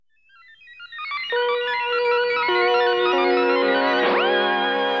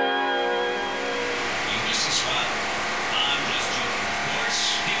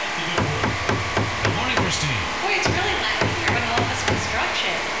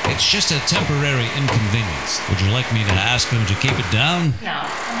It's just a temporary inconvenience. Would you like me to ask him to keep it down? No,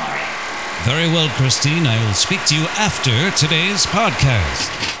 I'm all right. Very well, Christine. I will speak to you after today's podcast.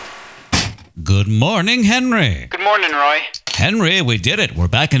 Good morning, Henry. Good morning, Roy. Henry, we did it. We're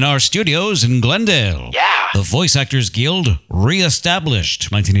back in our studios in Glendale. Yeah. The Voice Actors Guild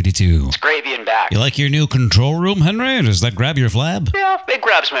re-established 1982. It's great being back. You like your new control room, Henry? Does that grab your flab? Yeah, it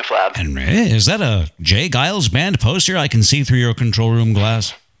grabs my flab. Henry, is that a J. Giles Band poster I can see through your control room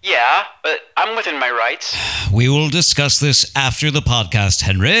glass? Yeah, but I'm within my rights. We will discuss this after the podcast,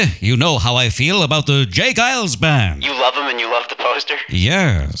 Henry. You know how I feel about the J. Giles Band. You love them and you love the poster?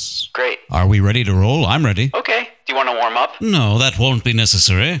 Yes. Great. Are we ready to roll? I'm ready. Okay. Do you want to warm up? No, that won't be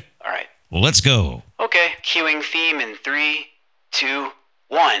necessary. All right. Well, let's go. Okay. Cueing theme in 3, 2,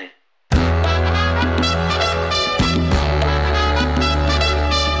 1.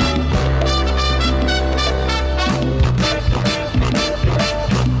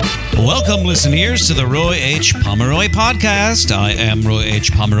 Welcome, listeners, to the Roy H. Pomeroy podcast. I am Roy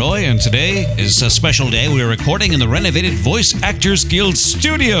H. Pomeroy, and today is a special day. We are recording in the renovated Voice Actors Guild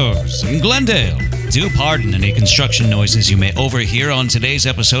studios in Glendale. Do pardon any construction noises you may overhear on today's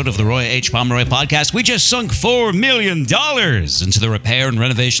episode of the Roy H. Pomeroy podcast. We just sunk $4 million into the repair and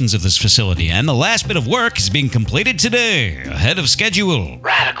renovations of this facility, and the last bit of work is being completed today, ahead of schedule.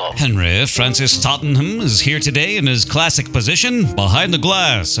 Radical. Henry Francis Tottenham is here today in his classic position behind the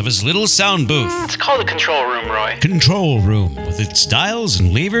glass of his little sound booth. It's called a control room, Roy. Control room with its dials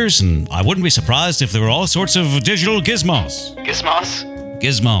and levers, and I wouldn't be surprised if there were all sorts of digital gizmos. Gizmos?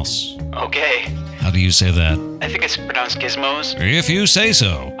 Gizmos. Okay. How do you say that? I think it's pronounced gizmos. If you say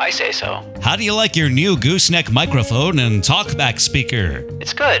so. I say so. How do you like your new gooseneck microphone and talkback speaker?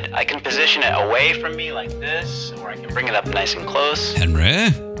 It's good. I can position it away from me like this, or I can bring it up nice and close. Henry?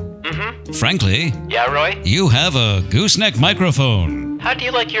 Mm-hmm. Frankly, Yeah, Roy? you have a gooseneck microphone. How do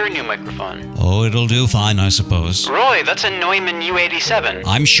you like your new microphone? Oh, it'll do fine, I suppose. Roy, that's a Neumann U87.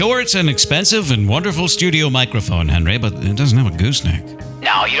 I'm sure it's an expensive and wonderful studio microphone, Henry, but it doesn't have a gooseneck.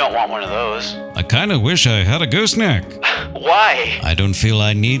 No, you don't want one of those. I kind of wish I had a gooseneck. Why? I don't feel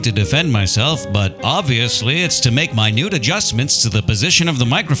I need to defend myself, but obviously it's to make minute adjustments to the position of the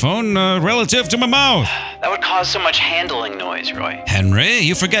microphone relative to my mouth. That would cause so much handling noise, Roy. Henry,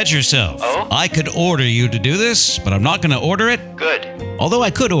 you forget yourself. Oh? I could order you to do this, but I'm not going to order it. Good. Although I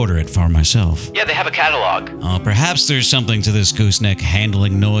could order it for myself. Yeah, they have a catalog. Perhaps there's something to this gooseneck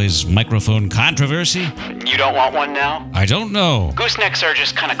handling noise microphone controversy. You don't want one now? I don't know. Goosenecks are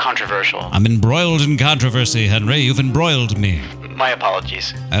just kind of controversial. I'm embroiled in controversy, Henry. You've embroiled me. My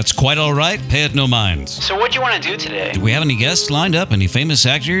apologies. That's quite all right. Pay it no mind. So what do you want to do today? Do we have any guests lined up? Any famous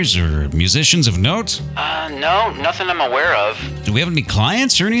actors or musicians of note? No, nothing I'm aware of. Do we have any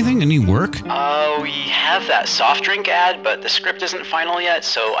clients or anything? Any work? We have that soft drink ad, but the script isn't final yet,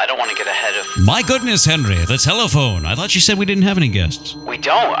 so I don't want to get ahead of... My goodness, Henry, the telephone. I thought you said we didn't have any guests. We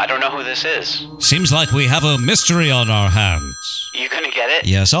don't. I don't know who this is. Seems like we have a mystery on our hands. You gonna get it?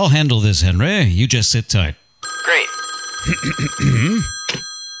 Yes, I'll handle this, Henry. You just sit tight. Great.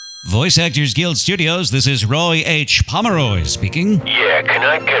 Voice Actors Guild Studios, this is Roy H. Pomeroy speaking. Yeah, can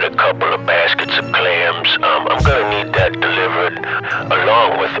I get a couple of baskets of clams? I'm gonna need that delivered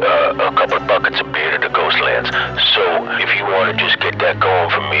along with a couple of buckets of beer to the Ghostlands. So if you want to just get that going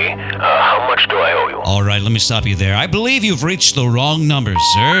for me, how much do I owe you? All right, let me stop you there. I believe you've reached the wrong number,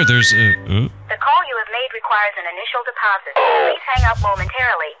 sir. There's The call you have made requires an initial deposit. Please hang up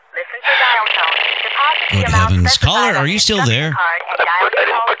momentarily. Listen for dial tone. Deposit the Good amount heavens. specified Caller, on are the you still instruction there? card and I dial the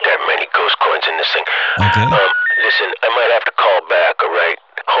didn't call put that again. many ghost coins in this thing. Okay. Listen, I might have to call back, all right?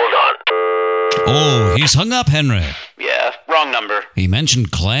 Hold on. Oh, he's hung up, Henry. Yeah, wrong number. He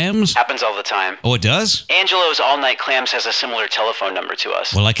mentioned clams? Happens all the time. Oh, it does? Angelo's All Night Clams has a similar telephone number to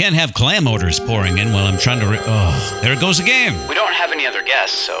us. Well, I can't have clam orders pouring in while I'm trying to... Oh, there it goes again. We don't have any other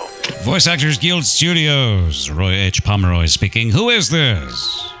guests, so... Voice Actors Guild Studios. Roy H. Pomeroy speaking. Who is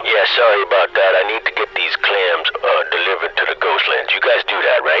this? Yeah, sorry about that. I need to get these clams delivered to the Ghostlands. You guys do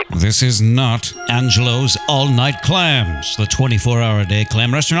that, right? This is not Angelo's All Night Clams, the 24-hour-a-day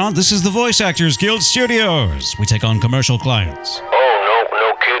clam restaurant. This is the Voice Actors Guild Studios. We take on commercial clients. Oh,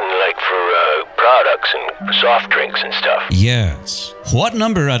 no kidding. Like for products and for soft drinks and stuff. Yes. What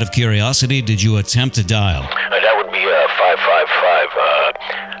number, out of curiosity, did you attempt to dial? That would be 555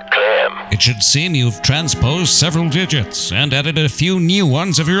 clam. It should seem you've transposed several digits and added a few new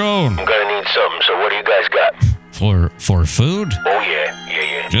ones of your own. I'm gonna need something, so what do you guys got? For food? Oh,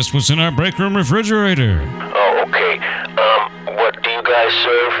 yeah. Just what's in our break room refrigerator. Oh, okay. What do you guys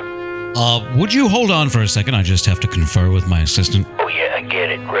serve? Would you hold on for a second? I just have to confer with my assistant. Oh, yeah, I get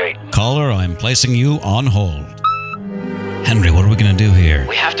it. Great. Caller, I'm placing you on hold. Henry, what are we going to do here?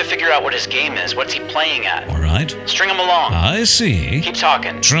 We have to figure out what his game is. What's he playing at? All right. String him along. I see. Keep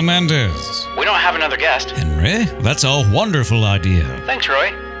talking. Tremendous. We don't have another guest. Henry, that's a wonderful idea. Thanks,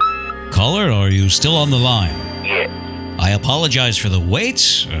 Roy. Caller, are you still on the line? Yeah, I apologize for the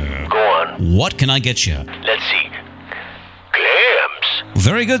wait. go on. What can I get you? Let's see. Clams.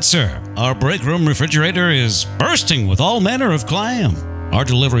 Very good, sir. Our break room refrigerator is bursting with all manner of clam. Our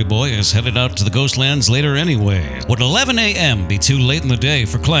delivery boy is headed out to the Ghostlands later anyway. Would 11 a.m. be too late in the day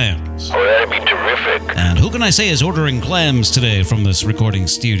for clams? Oh, that'd be terrific. And who can I say is ordering clams today from this recording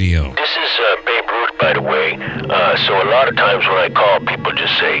studio? This is Babe Ruth, by the way. So a lot of times when I call, people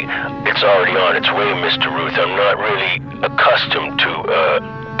just say, it's already on its way, Mr. Ruth. I'm not really accustomed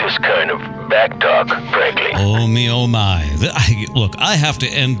to this kind of back talk, frankly. Oh me, oh my. Look, I have to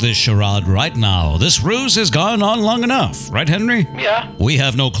end this charade right now. This ruse has gone on long enough, right, Henry? Yeah. We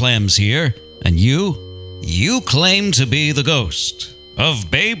have no clams here. And you claim to be the ghost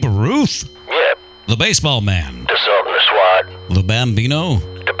of Babe Ruth? Yeah, The baseball man? the salt and the swat, The Bambino?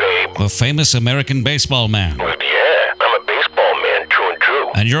 the Babe. The famous American baseball man? Well, yeah, I'm a baseball man, true and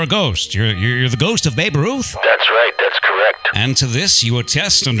true. And you're a ghost. You're the ghost of Babe Ruth? That's right, that's correct. And to this you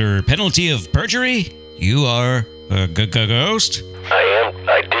attest under penalty of perjury? You are a ghost?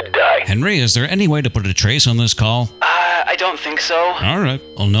 I did die. Henry, is there any way to put a trace on this call? I don't think so. All right.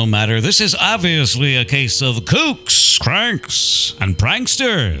 Well, no matter. This is obviously a case of kooks, cranks, and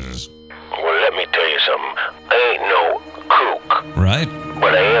pranksters. Well, let me tell you something. I ain't no kook, Right?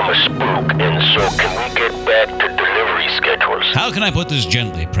 but I am a spook, and so can we get back to delivery schedules? How can I put this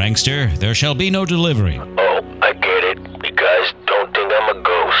gently, prankster? There shall be no delivery. Oh, I get it. You guys don't think I'm a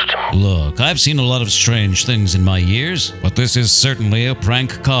ghost. Look, I've seen a lot of strange things in my years, but this is certainly a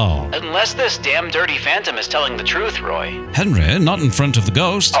prank call. Unless this damn dirty phantom is telling the truth, Roy. Henry, not in front of the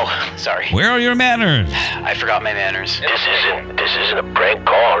ghost. Oh, sorry. Where are your manners? I forgot my manners. This isn't a prank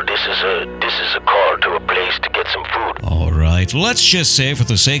call. This is a call to a place to get some food. All right, let's just say for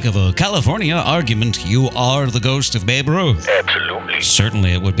the sake of a California argument, you are the ghost of Babe Ruth. Absolutely.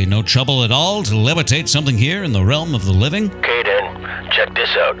 Certainly it would be no trouble at all to levitate something here in the realm of the living. Okay then, check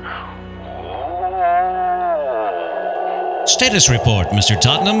this out. Status report, Mr.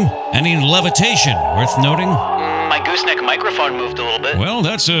 Tottenham. Any levitation worth noting? My gooseneck microphone moved a little bit. Well,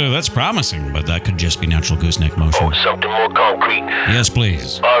 that's promising, but that could just be natural gooseneck motion. Oh, something more concrete. Yes,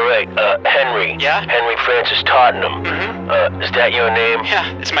 please. All right, Henry. Yeah? Henry Francis Tottenham. Mm-hmm. Is that your name?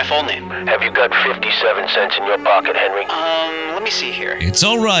 Yeah, it's my full name. Have you got 57 cents in your pocket, Henry? Let me see here. It's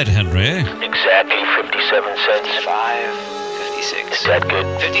all right, Henry. Exactly 57 cents. 5, 56. Is that good?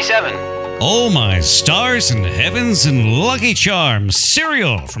 57. Oh, my stars and heavens and lucky charms.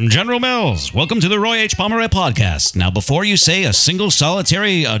 Cereal from General Mills. Welcome to the Roy H. Pomeroy podcast. Now, before you say a single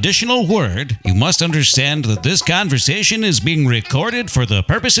solitary additional word, you must understand that this conversation is being recorded for the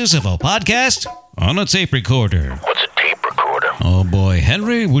purposes of a podcast on a tape recorder. What's a tape recorder? Oh, boy.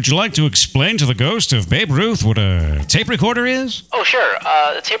 Henry, would you like to explain to the ghost of Babe Ruth what a tape recorder is? Oh, sure.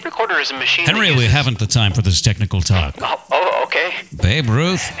 The tape recorder is a machine that Henry, we uses... haven't the time for this technical talk. Oh, okay. Babe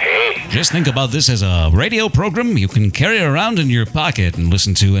Ruth, Hey, just think about this as a radio program you can carry around in your pocket and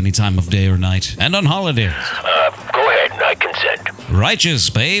listen to any time of day or night, and on holidays. go ahead, I consent. Righteous,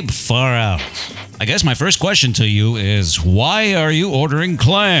 babe, far out. I guess my first question to you is, why are you ordering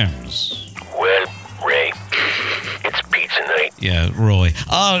clams? Well, Ray, it's pizza night. Yeah, Roy.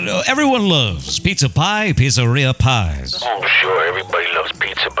 Everyone loves pizza pie, pizzeria pies. Oh, sure, everybody loves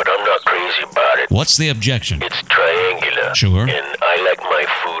pizza, but I'm not crazy about it. What's the objection? It's triangular. Sure. And I like my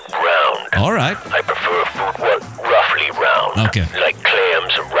food round. All right. I prefer food, well, roughly round. Okay. Like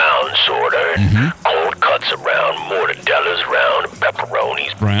clams round, sorta. And cold cuts around, mortadellas round,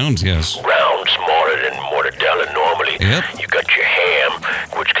 pepperonis Round, yes. round, smaller than mortadella normally. Yep. You got your ham,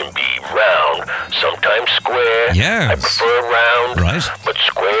 which can be round, sometimes square. Yes. I prefer round. Right. But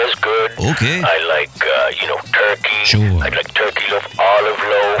square's good. Okay. I like, turkey. Sure. I like turkey loaf, olive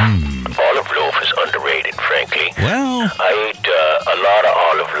loaf. Olive loaf is underrated, frankly. Well, I ate a lot of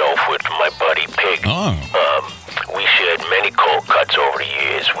olive loaf with my buddy Pig. oh. We shared many cold cuts over the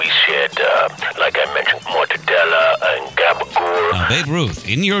years. We shared, like I mentioned, mortadella and gabagool. Now, Babe Ruth,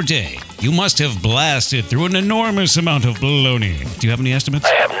 in your day, you must have blasted through an enormous amount of bologna. Do you have any estimates?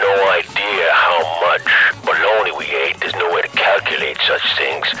 I have no idea how much bologna we ate. There's no way to calculate such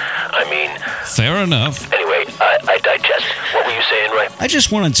things. I mean, Fair enough. anyway, I digest. What were you saying, Ray? I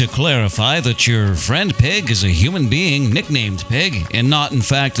just wanted to clarify that your friend Pig is a human being nicknamed Pig and not, in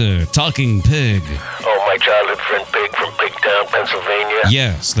fact, a talking pig. Oh, my childhood friend Pig from Pigtown, Pennsylvania?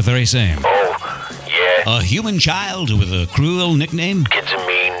 Yes, the very same. Oh, yeah. A human child with a cruel nickname? Kids are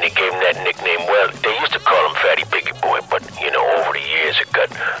mean. They gave him that nickname. Well, they used to call him Fatty Piggy Boy, but,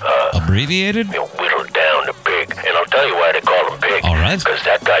 Abbreviated? Whittled down to pig. And I'll tell you why they call him pig. All right. Because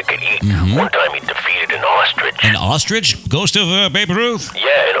that guy could eat. One time he defeated an ostrich. An ostrich? Ghost of Babe Ruth?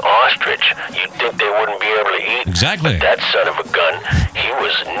 Yeah, an ostrich. You'd think they wouldn't be able to eat. Exactly. But that son of a gun, he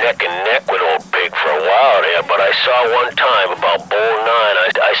was neck and neck with old pig for a while there. But I saw one time, about bowl 9,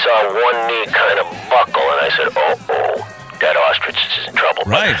 I saw one knee kind of buckle, and I said, oh, that ostrich is in trouble.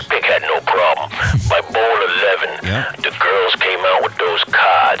 Right. But Pig had no problem. By bowl 11, the girls came out with those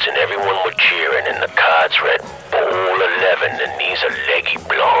cards, and everyone was cheering, and the cards read bowl 11, and these are leggy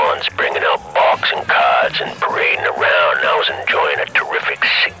blondes bringing out boxing cards and parading around, and I was enjoying a terrific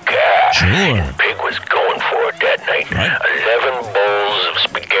cigar. Sure. And Pig was going for it that night. Right. 11 bowls of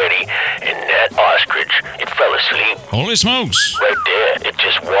spaghetti, and that ostrich, it fell asleep. Holy smokes. Right there. It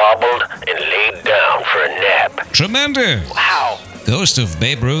just wobbled and laid down for a nap. Tremendous. Wow. Ghost of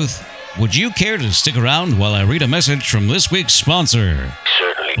Babe Ruth, would you care to stick around while I read a message from this week's sponsor?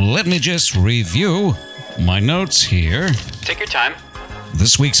 Certainly. Let me just review my notes here. Take your time.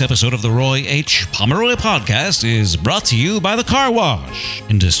 This week's episode of the Roy H. Pomeroy podcast is brought to you by the car wash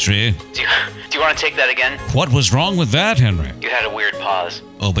industry. Do you want to take that again? What was wrong with that, Henry? You had a weird pause.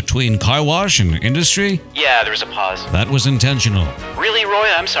 Oh, between car wash and industry? Yeah, there was a pause. That was intentional. Really, Roy?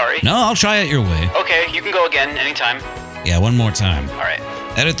 I'm sorry. No, I'll try it your way. Okay, you can go again anytime. Yeah, one more time. All right.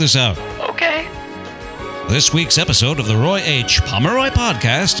 Edit this out. Okay. This week's episode of the Roy H. Pomeroy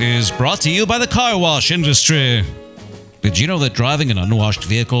podcast is brought to you by the car wash industry. Did you know that driving an unwashed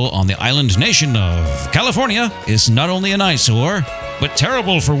vehicle on the island nation of California is not only an eyesore, but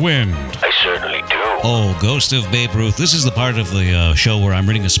terrible for wind? I certainly do. Oh, Ghost of Babe Ruth, this is the part of the show where I'm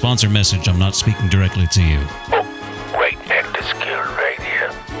reading a sponsor message. I'm not speaking directly to you. Oh, right, actor skill right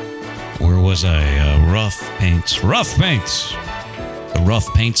here. Where was I? Rough paint. Rough paint. The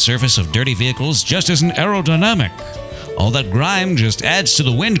rough paint surface of dirty vehicles just isn't aerodynamic. All that grime just adds to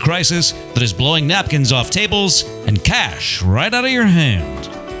the wind crisis that is blowing napkins off tables and cash right out of your hand.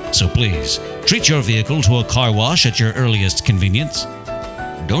 So please, treat your vehicle to a car wash at your earliest convenience.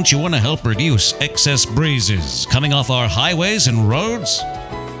 Don't you want to help reduce excess breezes coming off our highways and roads?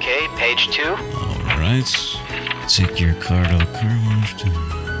 Okay, page 2. All right. Take your car to the car wash.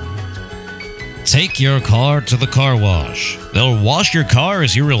 Take your car to the car wash. They'll wash your car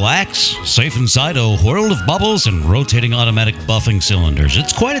as you relax, safe inside a whirl of bubbles and rotating automatic buffing cylinders.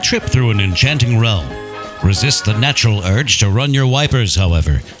 It's quite a trip through an enchanting realm. Resist the natural urge to run your wipers,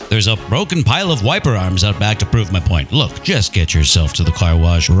 however. There's a broken pile of wiper arms out back to prove my point. Look, just get yourself to the car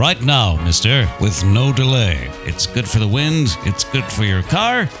wash right now, mister, with no delay. It's good for the wind, it's good for your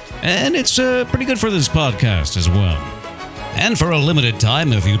car, and it's pretty good for this podcast as well. And for a limited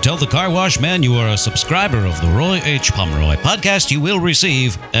time, if you tell the car wash man you are a subscriber of the Roy H. Pomeroy podcast, you will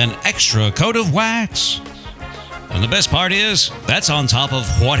receive an extra coat of wax. And the best part is, that's on top of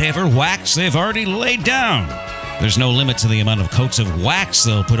whatever wax they've already laid down. There's no limit to the amount of coats of wax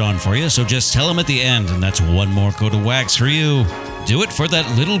they'll put on for you, so just tell them at the end, and that's one more coat of wax for you. Do it for that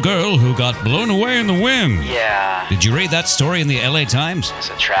little girl who got blown away in the wind. Yeah. Did you read that story in the LA Times? It's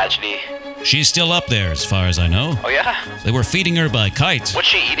a tragedy. She's still up there, as far as I know. Oh, yeah? They were feeding her by kite. What's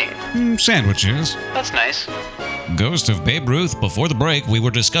she eating? Sandwiches. That's nice. Ghost of Babe Ruth, before the break, we were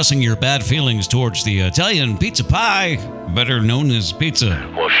discussing your bad feelings towards the Italian pizza pie, better known as pizza.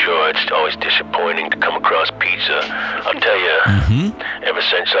 Well, sure, it's always disappointing to come across pizza. I'll tell you, ever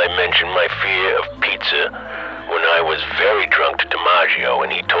since I mentioned my fear of pizza, when I was very drunk to DiMaggio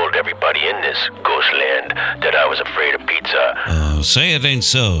and he told everybody in this ghost land that I was afraid of pizza. Say it ain't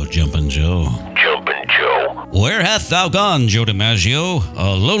so, Jumpin' Joe. Jumpin' Joe. Where hath thou gone, Joe DiMaggio?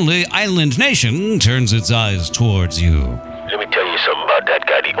 A lonely island nation turns its eyes towards you. Let me tell you something about that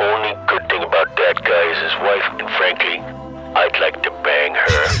guy. The only good thing about that guy is his wife, and frankly, I'd like to bang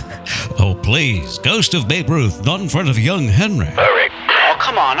her. Oh, please, Ghost of Babe Ruth, not in front of young Henry. All right. Oh,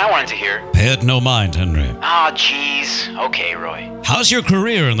 come on, I wanted to hear. Pay it no mind, Henry. Ah, jeez. Okay, Roy. How's your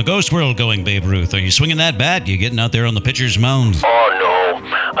career in the ghost world going, Babe Ruth? Are you swinging that bat? You getting out there on the pitcher's mound? Oh, no.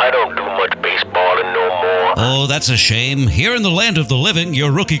 I don't do much baseballing no more. Oh, that's a shame. Here in the land of the living,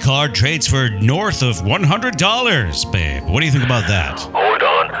 your rookie card trades for north of $100, babe. What do you think about that? Hold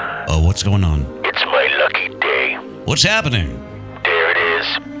on. Oh, what's going on? It's my lucky day. What's happening? There it is.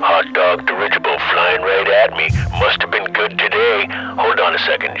 Hot dog dirigible flying right at me. Must have been good today. Hold on a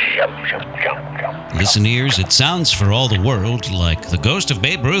second. Jump, jump, jump, jump. Listen, ears, it sounds for all the world like the ghost of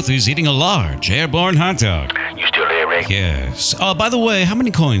Babe Ruth is eating a large airborne hot dog. You still there, Ray? Yes. Oh, by the way, how many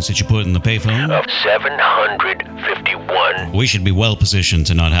coins did you put in the payphone? 751. We should be well positioned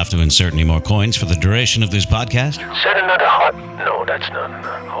to not have to insert any more coins for the duration of this podcast. Set another hot... No, that's not...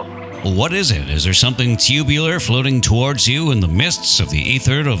 Hold on. What is it? Is there something tubular floating towards you in the mists of the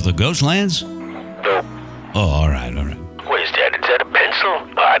ether of the Ghostlands? Nope. Oh, all right. What is that? Is that a pencil?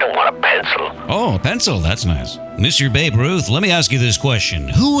 Oh, I don't want a pencil. Oh, a pencil. That's nice. Mr. Babe Ruth, let me ask you this question.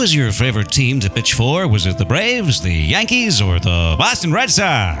 Who was your favorite team to pitch for? Was it the Braves, the Yankees, or the Boston Red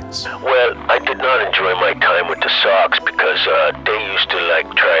Sox? Well, I did not enjoy my time with the Sox because they used to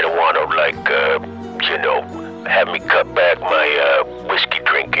try to want to have me cut back my whiskey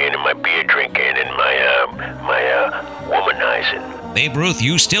drinking and my beer drinking and my womanizing. Babe Ruth,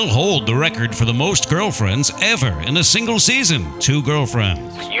 you still hold the record for the most girlfriends ever in a single season. 2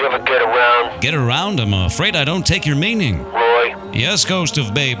 girlfriends. You ever get around? Get around? I'm afraid I don't take your meaning. Roy? Yes, Ghost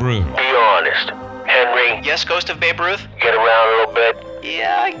of Babe Ruth. Be honest. Henry? Yes, Ghost of Babe Ruth? Get around a little bit?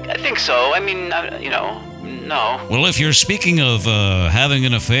 Yeah, I think so. I mean, no. Well, if you're speaking of having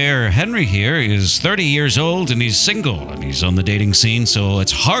an affair, Henry here is 30 years old and he's single and he's on the dating scene, so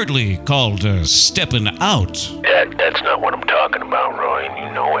it's hardly called stepping out. That's not what I'm talking about, Roy, and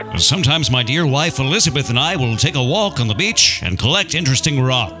you know it. Sometimes my dear wife Elizabeth and I will take a walk on the beach and collect interesting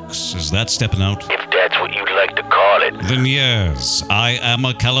rocks. Is that stepping out? If that's what you'd like to call it. Then yes, I am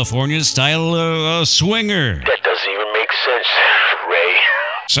a California-style swinger. That doesn't even make sense, Ray.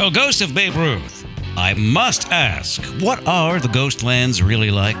 So, Ghost of Babe Ruth, I must ask, what are the Ghostlands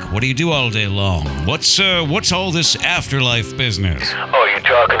really like? What do you do all day long? What's all this afterlife business? Oh, you're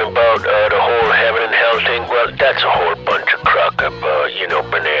talking about the whole heaven and hell thing? Well, that's a whole bunch of crock up,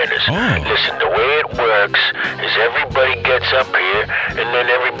 bananas. Oh. Listen, the way it works is everybody gets up here, and then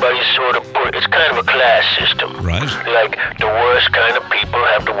everybody's sort of it's kind of a class system. Right. Like, the worst kind of people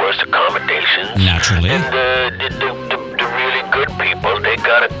have the worst accommodations. Naturally. And the really good people, they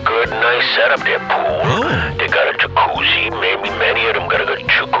got a good, nice setup. Their pool. Oh. They got a jacuzzi. Maybe many of them got a good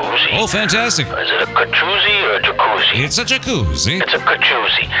jacuzzi. Oh, fantastic. Is it a jacuzzi or a jacuzzi? It's a jacuzzi. It's a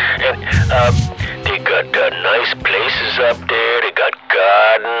jacuzzi. And they got nice places up there. They got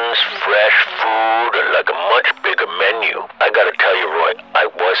gardens, fresh food, and like a much bigger menu. I gotta tell you, Roy, I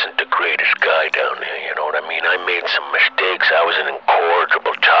wasn't the greatest guy down there, you know what I mean? I made some mistakes. I was an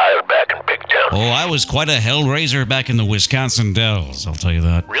incorrigible child back in Big Town. Oh, I was quite a hellraiser back in the Wisconsin Dells, I'll tell you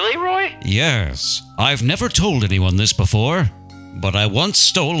that. Really, Roy? Yes. I've never told anyone this before, but I once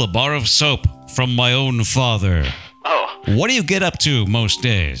stole a bar of soap from my own father. Oh. What do you get up to most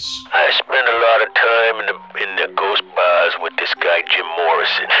days? I spent a lot of time in the ghost bars with this guy, Jim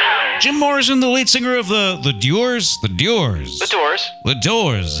Morrison. Jim Morrison, the lead singer of the Doors? The Doors. The Doors. The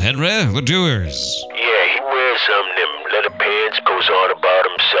Doors, Henry. The Doors. Yeah, he wears them leather pants, goes on about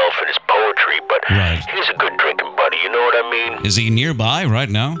himself and his poetry, but Right. he's a good drinking buddy, you know what I mean? Is he nearby right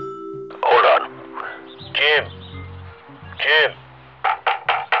now? Hold on. Jim.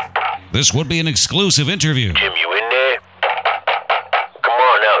 This would be an exclusive interview. Jim, you in there? Come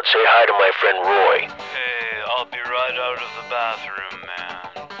on out, say hi to my friend Roy. Hey, I'll be right out of the bathroom,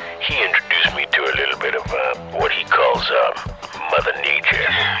 man. He introduced me to a little bit of what he calls Mother Nature.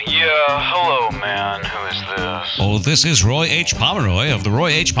 Yeah, hello, man. Who is this? Oh, this is Roy H. Pomeroy of the Roy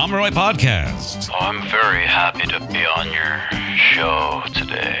H. Pomeroy Podcast. Oh, I'm very happy to be on your show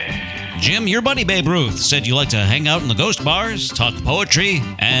today. Jim, your buddy Babe Ruth said you like to hang out in the ghost bars, talk poetry,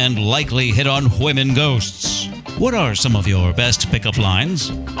 and likely hit on women ghosts. What are some of your best pickup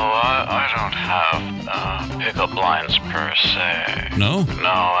lines? Oh, I don't have pickup lines per se. No? No,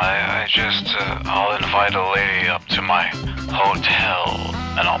 I just, I'll invite a lady up to my hotel,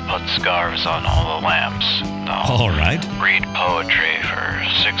 and I'll put scarves on all the lamps. All right. Read poetry for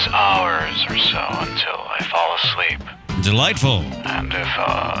 6 hours or so until I fall asleep. Delightful. And if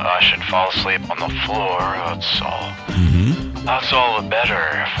I should fall asleep on the floor, Mm-hmm. that's all the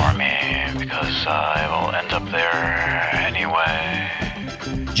better for me, because I will end up there anyway.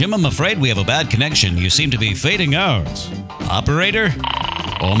 Jim, I'm afraid we have a bad connection. You seem to be fading out. Operator?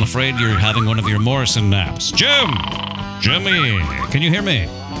 Oh, I'm afraid you're having one of your Morrison naps. Jim! Jimmy, can you hear me?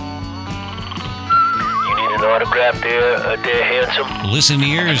 You need an autograph there, handsome? Listen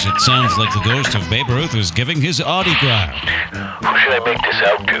ears, it sounds like the ghost of Babe Ruth is giving his autograph. Who should I make this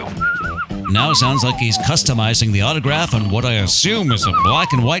out to? Now sounds like he's customizing the autograph on what I assume is a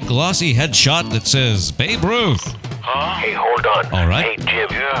black and white glossy headshot that says Babe Ruth. Huh? Hey, hold on. All right. Hey, Jim,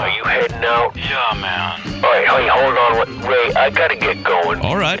 Yeah. are you heading out? Yeah, man. All right, hey, hold on. Ray, I gotta get going.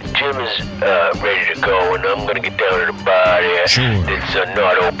 All right. Jim is ready to go, and I'm gonna get down to the bar there. Sure. It's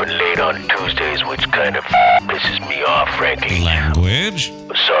not open late on Tuesdays, which kind of pisses me off, frankly. Language?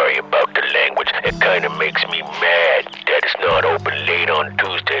 Sorry about the language. It kind of makes me mad that it's not open late on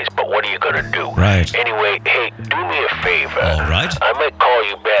Tuesdays, but what are you gonna do? Right. Anyway, hey, do me a favor. All right. I might call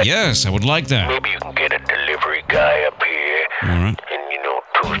you back. Yes, I would like that. Maybe you can get a delivery guy up here. All right. And,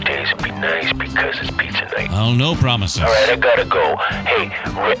 Tuesdays nice because it's pizza night. Well, no promises. All right, I gotta go. Hey,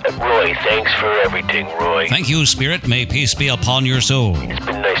 Roy, thanks for everything, Roy. Thank you, Spirit. May peace be upon your soul. It's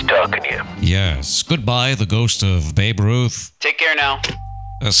been nice talking to you. Yes. Goodbye, the ghost of Babe Ruth. Take care now.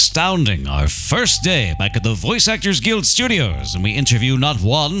 Astounding. Our first day back at the Voice Actors Guild Studios, and we interview not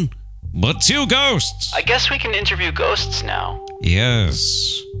one, but 2 ghosts. I guess we can interview ghosts now.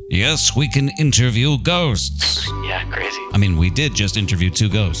 Yes. Yes, we can interview ghosts. Yeah, crazy. I mean, we did just interview 2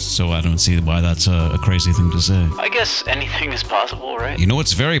 ghosts, so I don't see why that's a crazy thing to say. I guess anything is possible, right? You know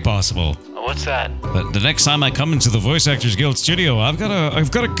what's very possible? What's that? But the next time I come into the Voice Actors Guild studio, I've got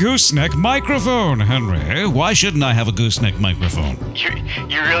a gooseneck microphone, Henry. Why shouldn't I have a gooseneck microphone?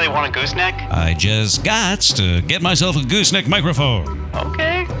 You really want a gooseneck? I just got to get myself a gooseneck microphone.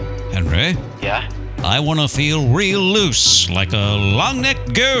 Okay. Henry, Yeah? I want to feel real loose, like a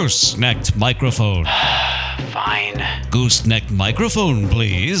long-necked goose-necked microphone. Fine. Gooseneck microphone,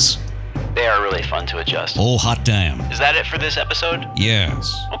 please. They are really fun to adjust. Oh, hot damn. Is that it for this episode?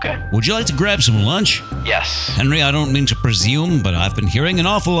 Yes. Okay. Would you like to grab some lunch? Yes. Henry, I don't mean to presume, but I've been hearing an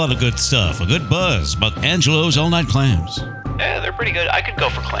awful lot of good stuff, a good buzz about Angelo's all-night clams. Yeah, they're pretty good. I could go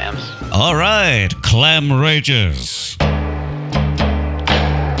for clams. All right, clam rages.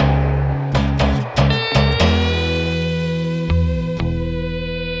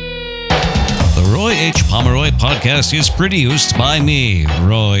 The Roy H. Pomeroy podcast is produced by me,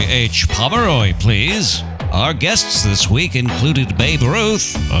 Roy H. Pomeroy, please. Our guests this week included Babe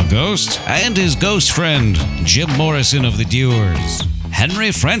Ruth, a ghost, and his ghost friend, Jim Morrison of the Dewars.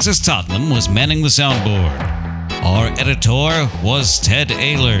 Henry Francis Tottenham was manning the soundboard. Our editor was Ted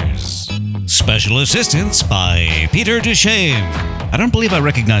Ehlers. Special assistance by Peter Duchesne. I don't believe I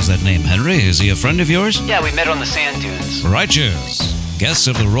recognize that name, Henry. Is he a friend of yours? Yeah, we met on the sand dunes. Righteous. Guests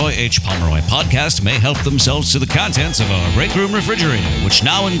of the Roy H. Pomeroy podcast may help themselves to the contents of our break room refrigerator, which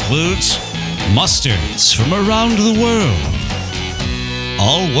now includes mustards from around the world.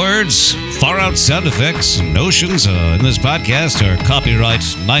 All words, far out sound effects, and notions in this podcast are copyright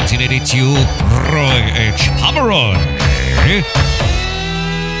 1982 Roy H. Pomeroy.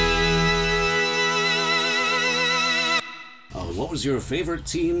 What was your favorite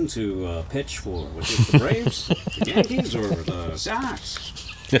team to pitch for? Was it the Braves, the Yankees, or the Sox?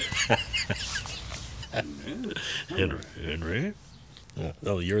 Henry?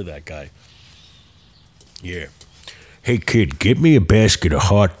 Oh, you're that guy. Yeah. Hey, kid, get me a basket of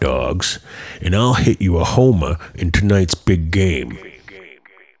hot dogs, and I'll hit you a homer in tonight's big game.